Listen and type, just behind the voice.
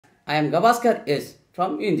I am Gavaskar is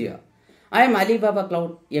from India. I am Alibaba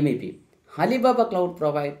Cloud MEP. Alibaba Cloud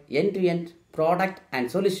provides end-to-end product and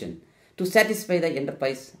solution to satisfy the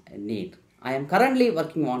enterprise need. I am currently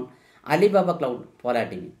working on Alibaba Cloud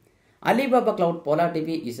PolarDB. Alibaba Cloud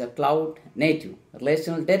PolarDB is a cloud-native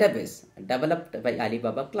relational database developed by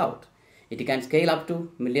Alibaba Cloud. It can scale up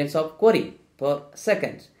to millions of queries per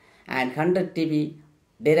second and 100 TB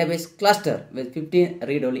database cluster with 15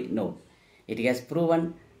 read-only nodes. It has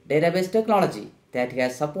proven database technology that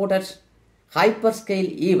has supported hyperscale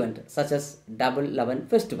events such as Double 11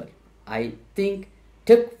 Festival. I think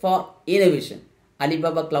Tech for Innovation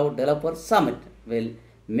Alibaba Cloud Developer Summit will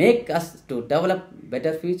make us to develop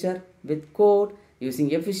better future with code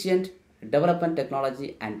using efficient development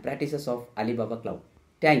technology and practices of Alibaba Cloud.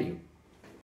 Thank you.